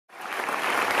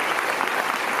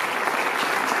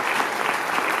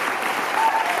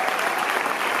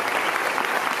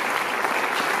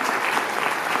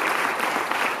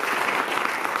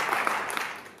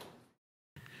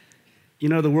You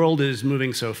know, the world is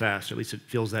moving so fast, at least it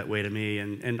feels that way to me,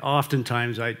 and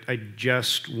oftentimes I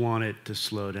just want it to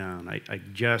slow down. I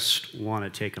just want to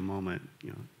take a moment.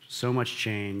 You know, so much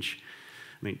change.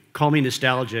 I mean, call me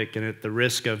nostalgic, and at the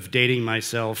risk of dating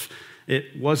myself, it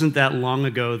wasn't that long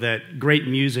ago that great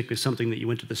music was something that you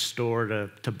went to the store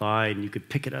to buy, and you could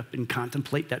pick it up and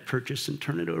contemplate that purchase and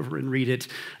turn it over and read it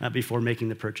before making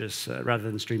the purchase, rather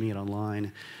than streaming it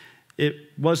online. It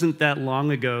wasn't that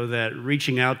long ago that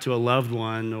reaching out to a loved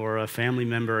one or a family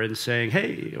member and saying,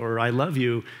 hey, or I love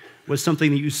you, was something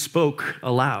that you spoke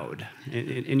aloud.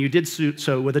 And you did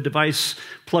so with a device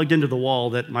plugged into the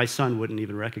wall that my son wouldn't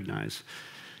even recognize.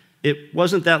 It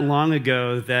wasn't that long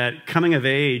ago that coming of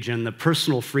age and the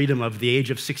personal freedom of the age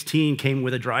of 16 came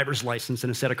with a driver's license and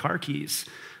a set of car keys,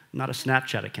 not a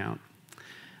Snapchat account.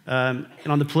 And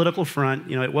on the political front,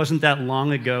 you know, it wasn't that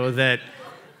long ago that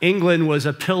England was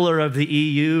a pillar of the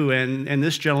EU, and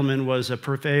this gentleman was a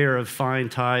purveyor of fine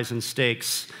ties and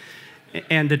steaks,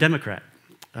 and a Democrat.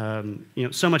 You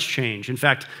know, so much change. In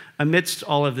fact, amidst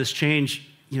all of this change,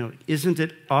 you know, isn't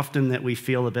it often that we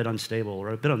feel a bit unstable or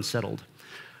a bit unsettled?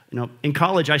 You know, in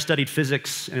college, I studied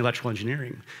physics and electrical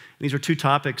engineering. These are two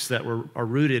topics that are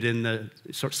rooted in the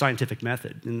sort of scientific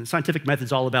method. And the scientific method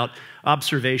is all about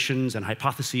observations and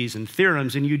hypotheses and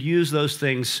theorems, and you'd use those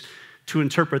things to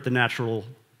interpret the natural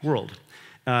world.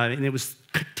 And it was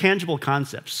tangible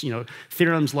concepts, you know,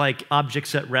 theorems like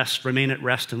objects at rest remain at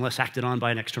rest unless acted on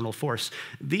by an external force.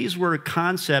 These were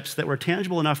concepts that were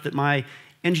tangible enough that my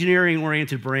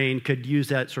engineering-oriented brain could use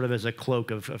that sort of as a cloak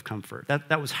of comfort.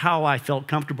 That was how I felt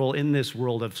comfortable in this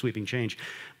world of sweeping change.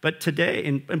 But today,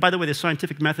 and by the way, the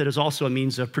scientific method is also a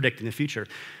means of predicting the future.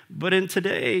 But in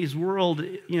today's world,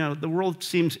 you know, the world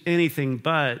seems anything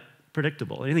but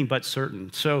predictable, anything but certain.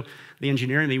 So the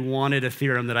engineer in me wanted a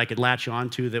theorem that I could latch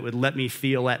onto that would let me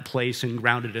feel at place and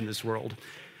grounded in this world.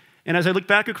 And as I look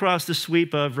back across the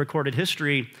sweep of recorded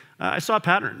history, I saw a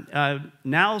pattern.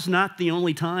 Now's not the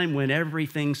only time when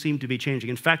everything seemed to be changing.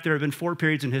 In fact, there have been 4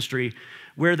 periods in history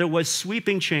where there was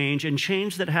sweeping change, and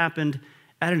change that happened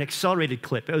at an accelerated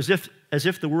clip, as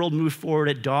if the world moved forward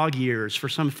at dog years for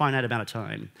some finite amount of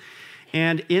time.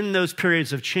 And in those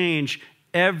periods of change,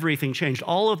 everything changed.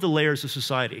 All of the layers of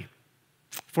society,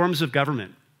 forms of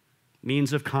government,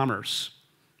 means of commerce,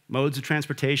 modes of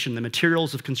transportation, the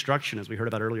materials of construction, as we heard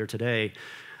about earlier today,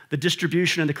 the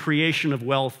distribution and the creation of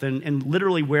wealth, and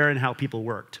literally where and how people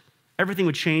worked. Everything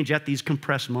would change at these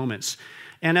compressed moments.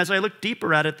 And as I looked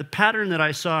deeper at it, the pattern that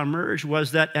I saw emerge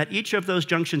was that at each of those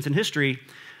junctions in history,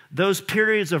 those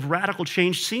periods of radical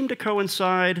change seemed to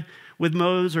coincide with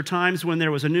modes or times when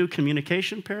there was a new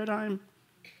communication paradigm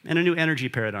and a new energy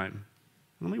paradigm.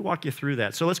 Let me walk you through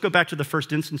that. So let's go back to the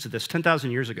first instance of this,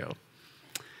 10,000 years ago.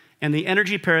 And the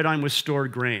energy paradigm was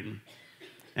stored grain.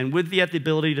 And with the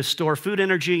ability to store food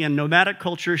energy, and nomadic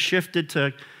culture shifted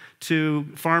to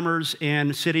farmers,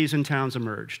 and cities and towns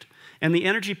emerged. And the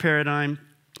energy paradigm,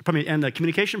 and the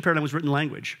communication paradigm was written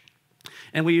language.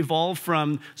 And we evolved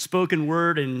from spoken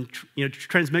word and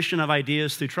transmission of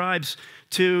ideas through tribes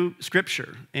to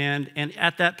scripture. And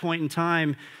at that point in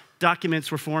time,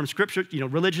 documents were formed, scripture,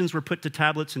 religions were put to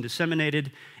tablets and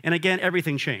disseminated, and again,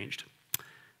 everything changed.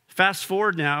 Fast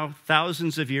forward now,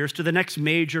 thousands of years, to the next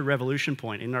major revolution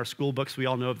point. In our school books, we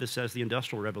all know of this as the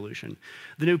Industrial Revolution.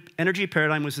 The new energy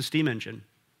paradigm was the steam engine.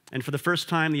 And for the first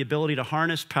time, the ability to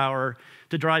harness power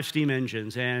to drive steam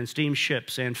engines and steam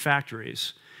ships and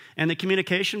factories. And the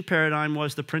communication paradigm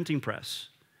was the printing press,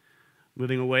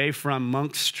 moving away from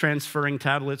monks transferring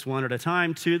tablets one at a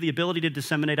time to the ability to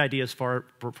disseminate ideas far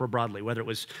broadly, whether it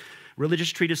was religious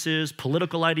treatises,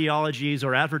 political ideologies,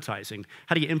 or advertising.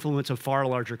 How do you influence a far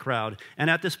larger crowd? And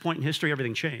at this point in history,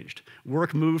 everything changed.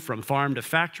 Work moved from farm to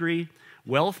factory.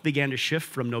 Wealth began to shift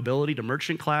from nobility to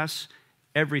merchant class.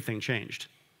 Everything changed.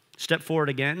 Step forward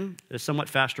again, at a somewhat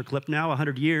faster clip now,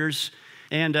 100 years,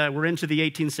 and we're into the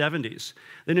 1870s.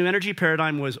 The new energy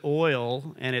paradigm was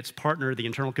oil and its partner, the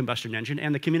internal combustion engine,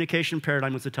 and the communication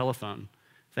paradigm was the telephone.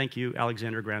 Thank you,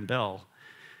 Alexander Graham Bell.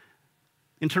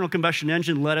 Internal combustion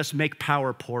engine let us make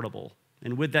power portable,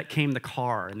 and with that came the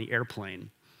car and the airplane.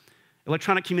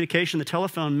 Electronic communication, the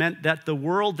telephone, meant that the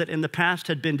world that in the past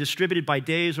had been distributed by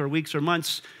days or weeks or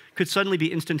months could suddenly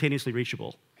be instantaneously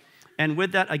reachable. And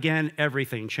with that, again,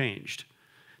 everything changed.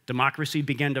 Democracy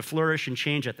began to flourish and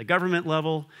change at the government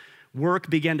level. Work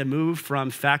began to move from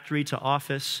factory to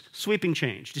office, sweeping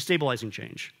change, destabilizing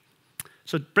change.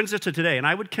 So it brings us to today, and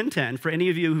I would contend, for any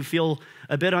of you who feel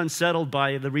a bit unsettled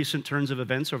by the recent turns of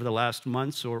events over the last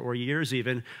months or years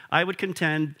even, I would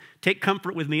contend, take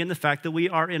comfort with me in the fact that we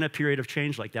are in a period of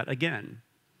change like that again.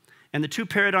 And the two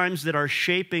paradigms that are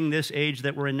shaping this age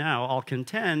that we're in now, I'll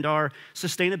contend, are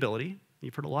sustainability.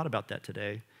 You've heard a lot about that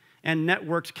today. And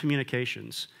networked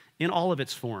communications in all of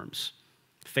its forms.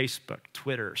 Facebook,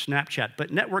 Twitter, Snapchat.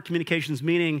 But network communications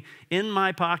meaning in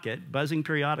my pocket, buzzing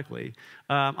periodically,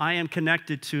 I am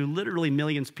connected to literally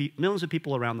millions of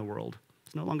people around the world.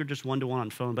 It's no longer just one-to-one on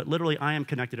phone, but literally I am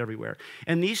connected everywhere.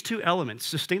 And these two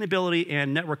elements, sustainability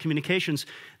and network communications,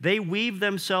 they weave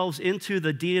themselves into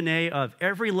the DNA of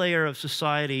every layer of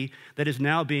society that is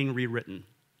now being rewritten.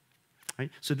 Right?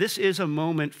 So this is a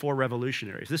moment for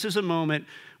revolutionaries. This is a moment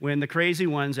when the crazy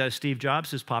ones, as Steve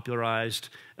Jobs has popularized,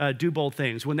 do bold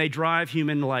things, when they drive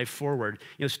human life forward.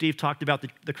 You know, Steve talked about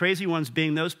the crazy ones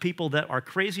being those people that are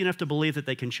crazy enough to believe that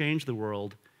they can change the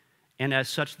world, and as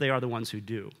such, they are the ones who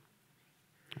do.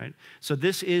 Right? So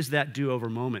this is that do-over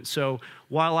moment. So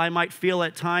while I might feel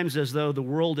at times as though the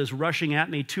world is rushing at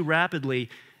me too rapidly,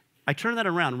 I turn that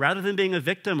around. Rather than being a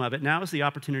victim of it, now is the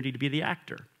opportunity to be the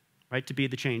actor, right? To be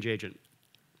the change agent.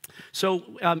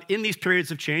 So in these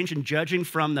periods of change and judging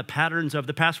from the patterns of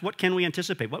the past, what can we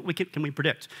anticipate? What can we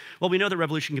predict? Well, we know that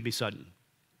revolution can be sudden.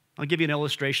 I'll give you an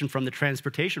illustration from the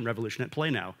transportation revolution at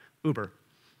play now. Uber.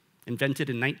 Invented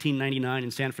in 1999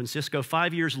 in San Francisco.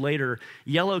 5 years later,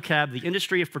 Yellow Cab, the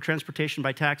industry for transportation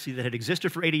by taxi that had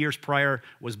existed for 80 years prior,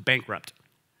 was bankrupt.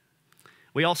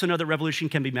 We also know that revolution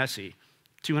can be messy.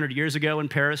 200 years ago in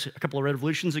Paris, a couple of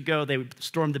revolutions ago, they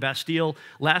stormed the Bastille.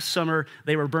 Last summer,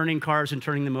 they were burning cars and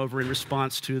turning them over in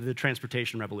response to the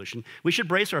transportation revolution. We should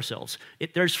brace ourselves.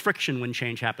 There's friction when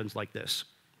change happens like this.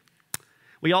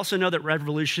 We also know that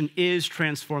revolution is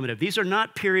transformative. These are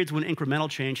not periods when incremental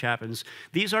change happens.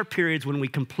 These are periods when we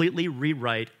completely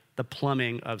rewrite the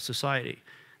plumbing of society.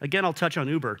 Again, I'll touch on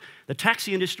Uber. The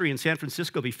taxi industry in San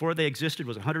Francisco before they existed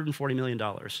was $140 million.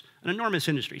 An enormous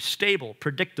industry, stable,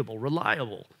 predictable,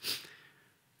 reliable.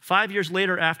 5 years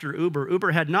later after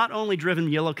Uber had not only driven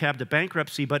Yellow Cab to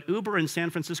bankruptcy, but Uber in San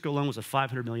Francisco alone was a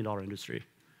 $500 million industry.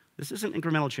 This isn't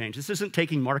incremental change. This isn't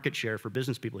taking market share for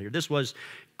business people here. This was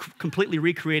completely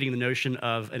recreating the notion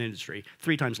of an industry,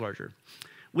 3 times larger.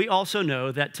 We also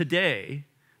know that today,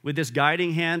 with this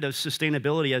guiding hand of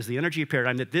sustainability as the energy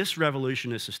paradigm, that this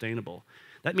revolution is sustainable.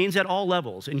 That means at all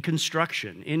levels, in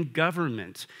construction, in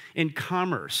government, in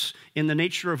commerce, in the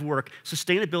nature of work,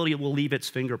 sustainability will leave its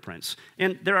fingerprints.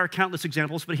 And there are countless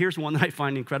examples, but here's one that I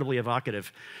find incredibly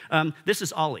evocative. This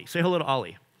is Ollie. Say hello to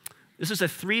Ollie. This is a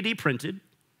 3D printed,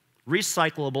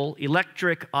 recyclable,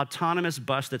 electric, autonomous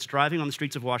bus that's driving on the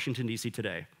streets of Washington, D.C.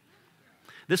 today.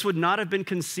 This would not have been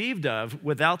conceived of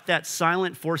without that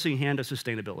silent forcing hand of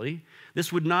sustainability.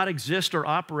 This would not exist or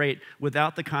operate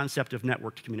without the concept of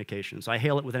networked communications. I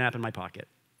hail it with an app in my pocket.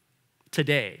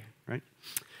 Today, right?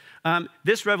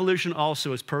 This revolution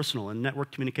also is personal, and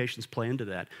network communications play into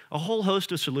that. A whole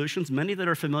host of solutions, many that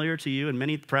are familiar to you and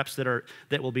many perhaps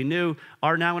that will be new,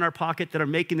 are now in our pocket that are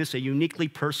making this a uniquely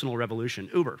personal revolution.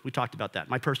 Uber, we talked about that,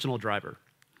 my personal driver.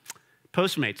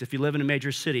 Postmates, if you live in a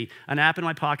major city, an app in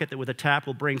my pocket that with a tap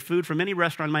will bring food from any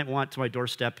restaurant I might want to my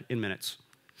doorstep in minutes.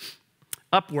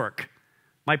 Upwork,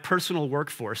 my personal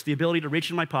workforce, the ability to reach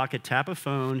in my pocket, tap a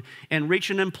phone, and reach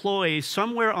an employee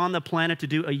somewhere on the planet to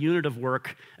do a unit of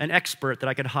work, an expert that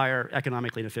I could hire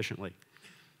economically and efficiently.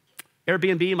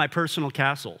 Airbnb, my personal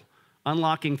castle,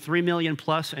 unlocking 3 million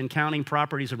plus and counting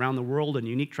properties around the world and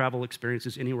unique travel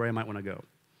experiences anywhere I might want to go.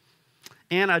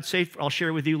 And I'll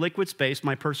share with you LiquidSpace,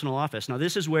 my personal office. Now,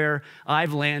 this is where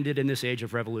I've landed in this age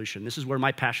of revolution. This is where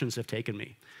my passions have taken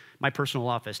me, my personal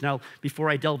office. Now, before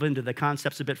I delve into the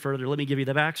concepts a bit further, let me give you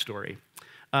the backstory.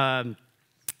 Now,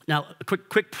 a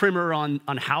quick primer on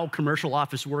how commercial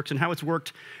office works and how it's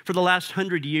worked for the last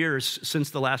 100 years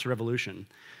since the last revolution.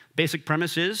 Basic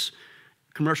premise is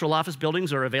commercial office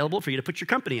buildings are available for you to put your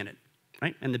company in it.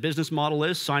 Right? And the business model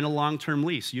is sign a long-term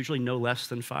lease, usually no less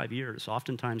than 5 years,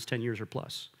 oftentimes 10 years or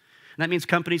plus. And that means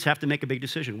companies have to make a big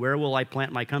decision. Where will I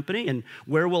plant my company, and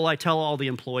where will I tell all the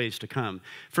employees to come?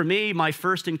 For me, my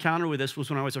first encounter with this was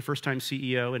when I was a first-time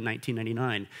CEO in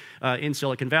 1999. In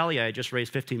Silicon Valley, I had just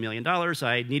raised $15 million.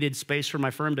 I needed space for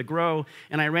my firm to grow,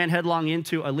 and I ran headlong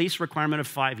into a lease requirement of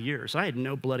 5 years. I had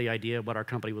no bloody idea what our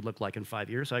company would look like in 5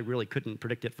 years. I really couldn't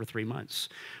predict it for 3 months.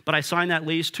 But I signed that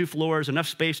lease, 2 floors, enough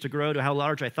space to grow to how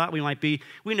large I thought we might be.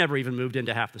 We never even moved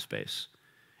into half the space.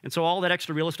 And so all that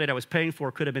extra real estate I was paying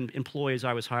for could have been employees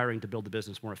I was hiring to build the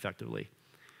business more effectively.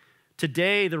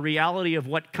 Today, the reality of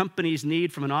what companies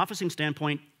need from an officing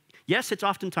standpoint, yes, it's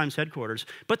oftentimes headquarters,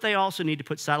 but they also need to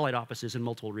put satellite offices in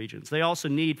multiple regions. They also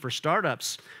need, for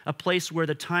startups, a place where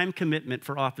the time commitment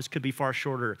for office could be far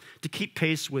shorter to keep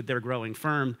pace with their growing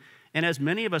firm. And as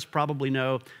many of us probably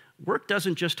know, Work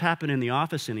doesn't just happen in the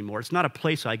office anymore. It's not a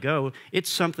place I go. It's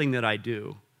something that I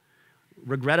do.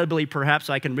 Regrettably, perhaps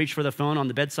I can reach for the phone on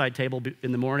the bedside table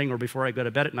in the morning or before I go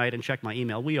to bed at night and check my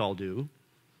email. We all do.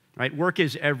 Right? Work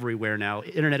is everywhere now.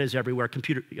 Internet is everywhere.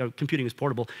 Computing is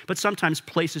portable. But sometimes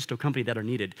places to accompany that are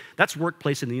needed. That's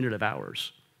workplace in the unit of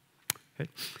hours. Okay?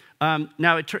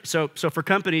 So for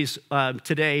companies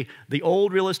today, the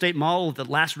old real estate model that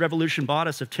last revolution bought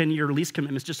us of 10-year lease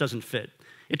commitments just doesn't fit.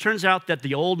 It turns out that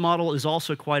the old model is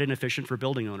also quite inefficient for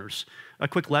building owners. A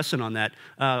quick lesson on that.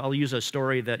 I'll use a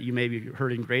story that you maybe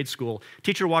heard in grade school.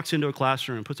 Teacher walks into a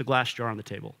classroom and puts a glass jar on the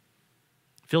table,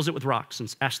 fills it with rocks,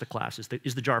 and asks the class,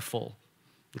 is the jar full?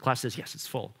 The class says, yes, it's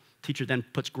full. Teacher then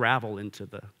puts gravel into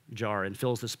the jar and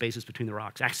fills the spaces between the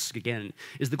rocks. Asks again,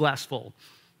 is the glass full?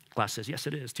 Class says, yes,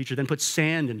 it is. Teacher then puts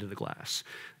sand into the glass.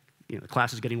 The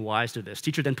class is getting wise to this.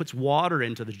 Teacher then puts water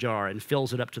into the jar and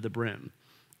fills it up to the brim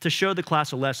to show the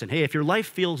class a lesson. Hey, if your life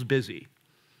feels busy,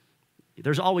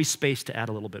 there's always space to add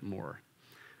a little bit more.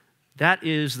 That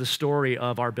is the story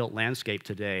of our built landscape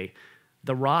today.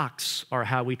 The rocks are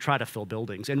how we try to fill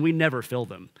buildings, and we never fill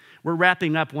them. We're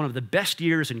wrapping up one of the best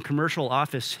years in commercial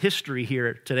office history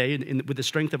here today with the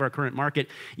strength of our current market,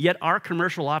 yet our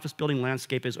commercial office building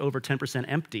landscape is over 10%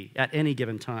 empty at any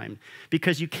given time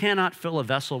because you cannot fill a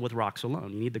vessel with rocks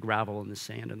alone. You need the gravel and the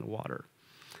sand and the water.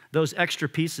 Those extra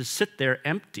pieces sit there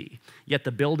empty, yet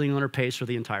the building owner pays for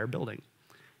the entire building.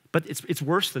 But it's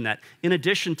worse than that. In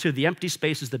addition to the empty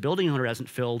spaces the building owner hasn't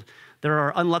filled, there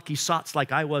are unlucky sots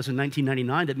like I was in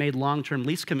 1999 that made long-term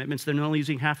lease commitments. They're only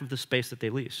using half of the space that they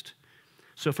leased.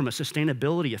 So from a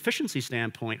sustainability efficiency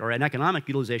standpoint or an economic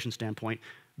utilization standpoint,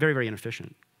 very, very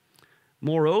inefficient.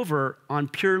 Moreover, on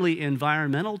purely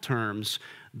environmental terms,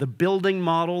 the building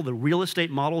model, the real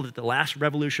estate model that the last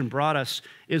revolution brought us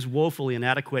is woefully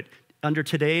inadequate under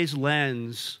today's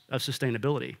lens of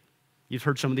sustainability. You've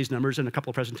heard some of these numbers in a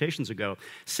couple of presentations ago.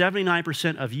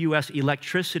 79% of US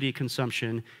electricity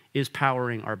consumption is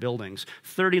powering our buildings.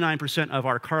 39% of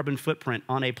our carbon footprint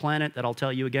on a planet that I'll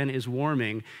tell you again is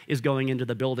warming is going into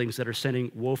the buildings that are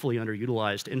sitting woefully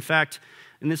underutilized. In fact,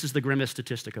 and this is the grimmest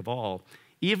statistic of all,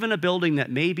 even a building that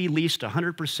may be leased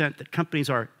 100% that companies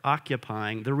are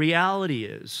occupying, the reality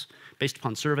is, based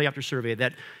upon survey after survey,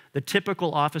 that the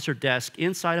typical office or desk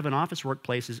inside of an office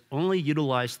workplace is only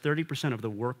utilized 30% of the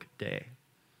work day.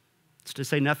 It's to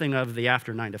say nothing of the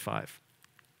after 9 to 5.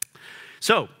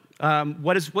 So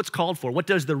what's called for? What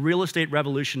does the real estate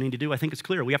revolution need to do? I think it's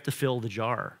clear. We have to fill the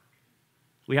jar.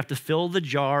 We have to fill the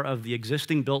jar of the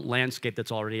existing built landscape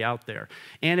that's already out there.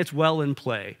 And it's well in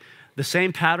play. The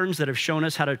same patterns that have shown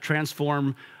us how to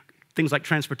transform things like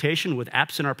transportation with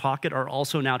apps in our pocket are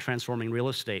also now transforming real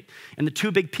estate. And the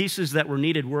two big pieces that were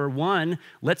needed were, one,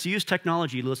 let's use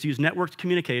technology, let's use networked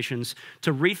communications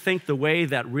to rethink the way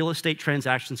that real estate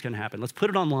transactions can happen. Let's put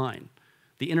it online.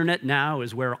 The internet now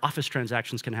is where office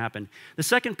transactions can happen. The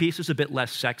second piece is a bit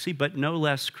less sexy, but no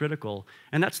less critical,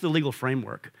 and that's the legal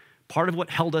framework. Part of what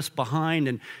held us behind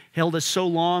and held us so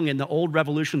long in the old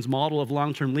revolution's model of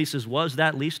long-term leases was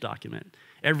that lease document.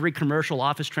 Every commercial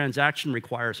office transaction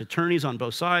requires attorneys on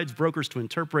both sides, brokers to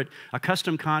interpret a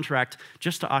custom contract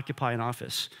just to occupy an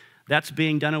office. That's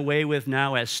being done away with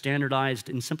now as standardized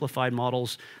and simplified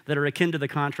models that are akin to the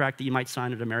contract that you might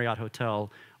sign at a Marriott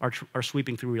hotel are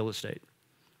sweeping through real estate.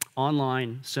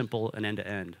 Online, simple, and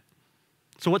end-to-end.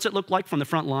 So what's it look like from the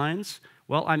front lines?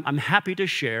 Well, I'm happy to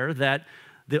share that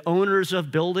the owners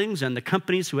of buildings and the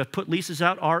companies who have put leases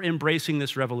out are embracing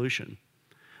this revolution.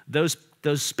 Those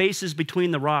spaces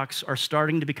between the rocks are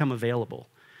starting to become available.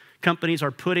 Companies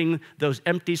are putting those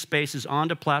empty spaces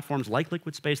onto platforms like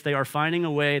LiquidSpace. They are finding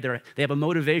a way, they have a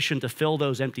motivation to fill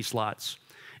those empty slots.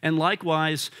 And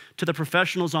likewise, to the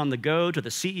professionals on the go, to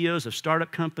the CEOs of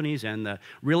startup companies and the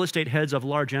real estate heads of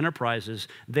large enterprises,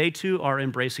 they too are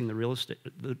embracing the real estate,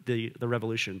 the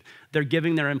revolution. They're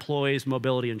giving their employees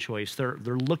mobility and choice. They're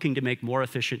looking to make more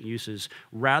efficient uses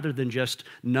rather than just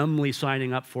numbly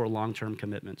signing up for long-term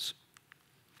commitments.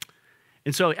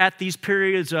 And so at these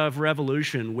periods of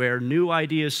revolution where new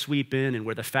ideas sweep in and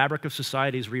where the fabric of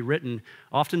society is rewritten,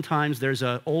 oftentimes there's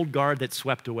an old guard that's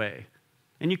swept away.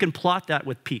 And you can plot that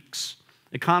with peaks.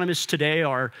 Economists today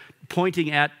are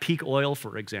pointing at peak oil,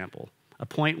 for example, a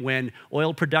point when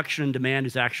oil production and demand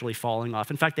is actually falling off.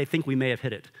 In fact, they think we may have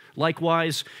hit it.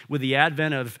 Likewise, with the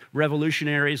advent of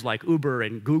revolutionaries like Uber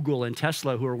and Google and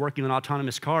Tesla who are working on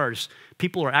autonomous cars,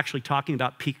 people are actually talking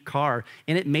about peak car,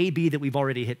 and it may be that we've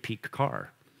already hit peak car.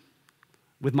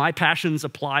 With my passions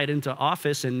applied into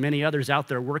office and many others out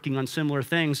there working on similar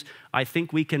things, I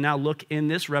think we can now look in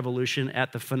this revolution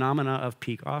at the phenomena of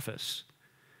peak office.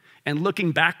 And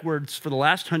looking backwards for the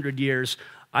last 100 years,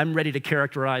 I'm ready to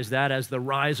characterize that as the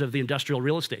rise of the industrial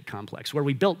real estate complex, where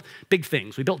we built big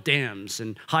things. We built dams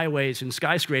and highways and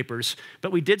skyscrapers,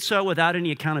 but we did so without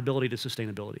any accountability to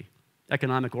sustainability,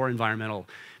 economic or environmental.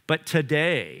 But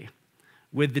today,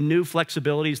 with the new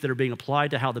flexibilities that are being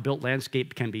applied to how the built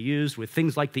landscape can be used, with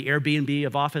things like the Airbnb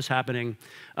of office happening,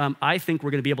 I think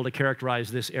we're going to be able to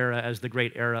characterize this era as the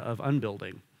great era of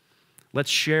unbuilding. Let's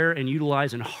share and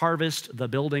utilize and harvest the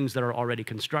buildings that are already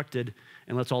constructed,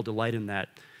 and let's all delight in that.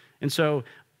 And so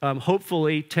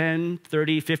hopefully 10,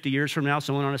 30, 50 years from now,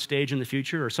 someone on a stage in the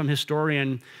future or some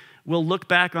historian will look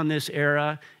back on this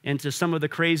era and to some of the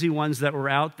crazy ones that were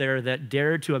out there that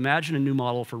dared to imagine a new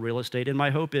model for real estate. And my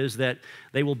hope is that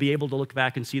they will be able to look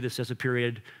back and see this as a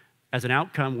period, as an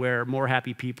outcome where more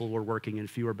happy people were working in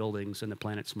fewer buildings and the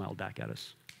planet smiled back at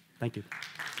us. Thank you.